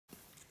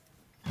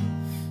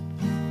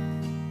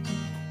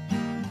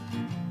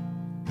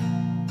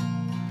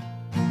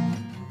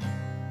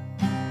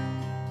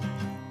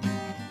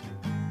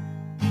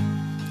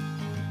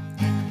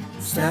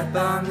Step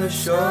on the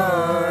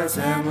shores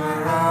and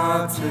we're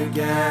all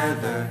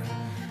together.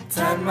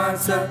 10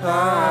 months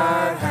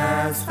apart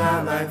has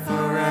felt like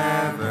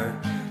forever.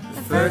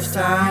 The first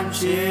time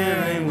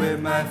cheering with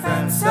my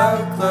friends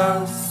so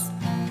close.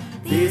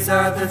 These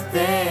are the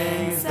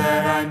things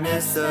that I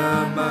miss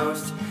the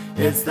most.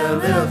 It's the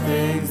little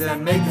things that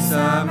make the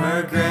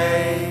summer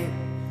great.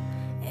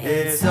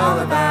 It's all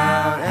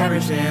about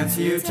every chance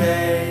you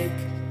take.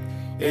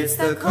 It's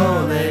the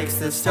cold lakes,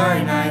 the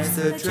starry nights,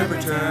 the trip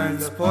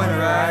returns, the pointer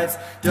rides.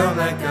 Don't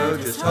let go,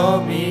 just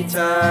hold me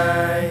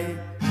tight,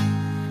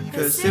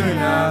 'cause soon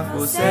enough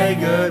we'll say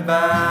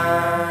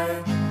goodbye.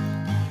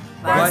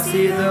 Why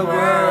see the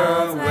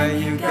world when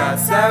you got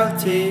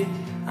South Tea?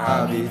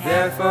 I'll be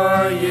there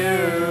for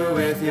you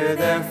if you're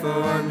there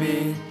for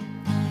me.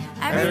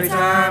 Every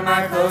time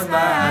I close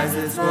my eyes,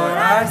 it's what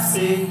I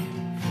see.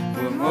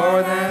 We're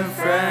more than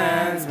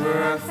friends,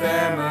 we're a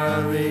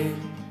family.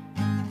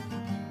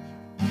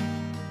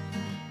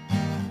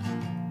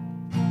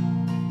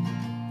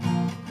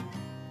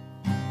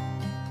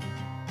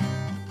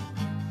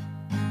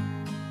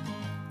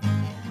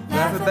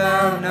 Laugh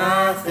about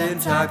nothing,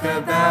 talk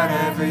about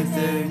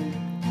everything.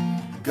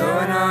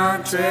 Going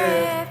on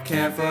trip,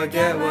 can't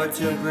forget what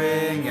to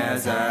bring.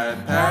 As I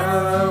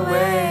paddle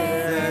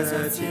away, there's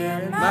a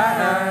tear in my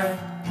eye.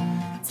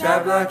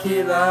 Tap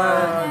lucky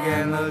luck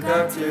and look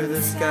up to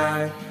the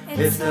sky.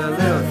 It's the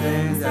little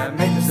things that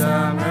make the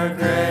summer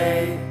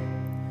great.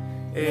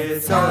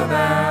 It's all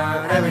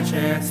about every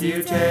chance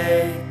you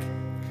take.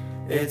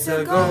 It's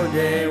a golden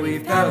day,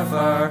 we've paddled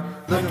far,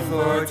 looking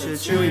forward to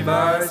chewy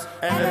bars.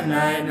 End of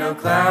night, no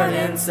cloud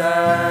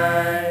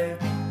inside.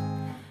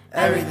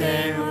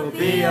 Everything will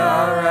be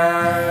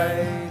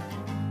alright.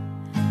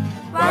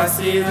 Why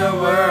see the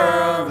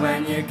world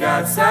when you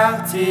got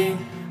South Tea?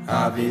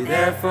 I'll be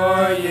there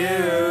for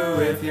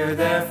you if you're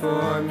there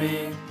for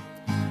me.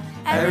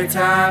 Every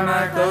time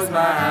I close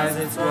my eyes,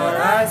 it's what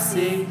I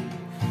see.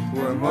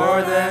 We're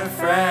more than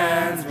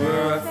friends,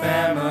 we're a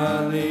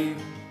family.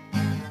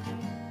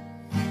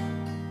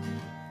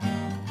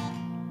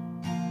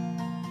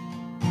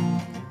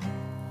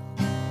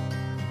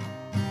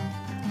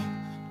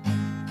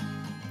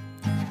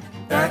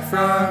 Back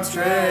from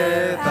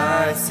trip,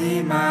 I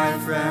see my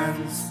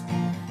friends,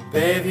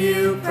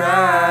 Bayview,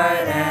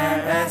 Pride,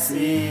 and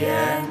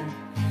SEN.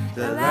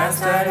 The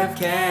last night of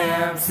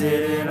camp,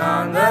 sitting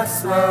on the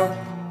slope.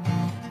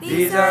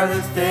 These are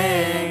the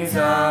things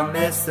I'll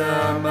miss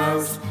the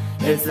most.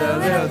 It's the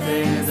little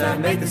things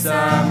that make the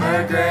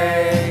summer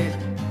great.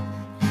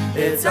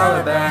 It's all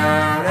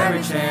about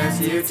every chance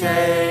you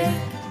take.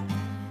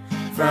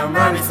 From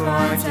Robbie's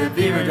Point to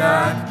Beaver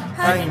Dock,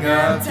 hiking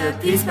up to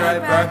Peace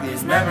Pipe Park.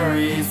 These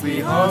memories we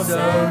hold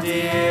so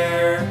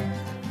dear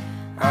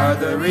are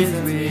the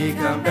reasons we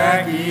come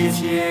back each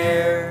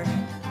year.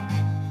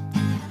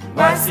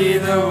 Why see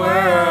the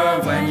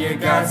world when you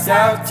got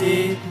South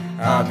Tea?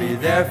 I'll be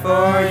there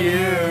for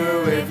you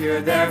if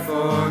you're there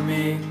for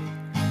me.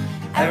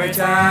 Every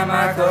time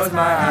I close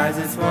my eyes,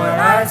 it's what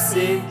I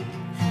see.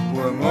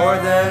 We're more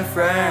than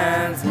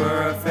friends,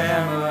 we're a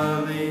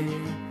family.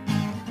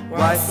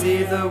 Why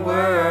see the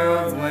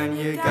world when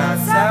you got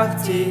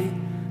South Tea?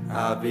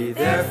 I'll be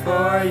there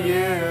for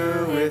you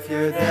if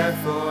you're there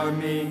for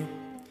me.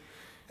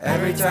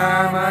 Every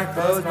time I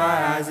close my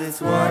eyes,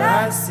 it's what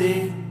I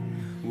see.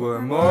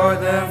 We're more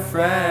than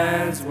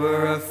friends,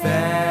 we're a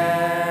family.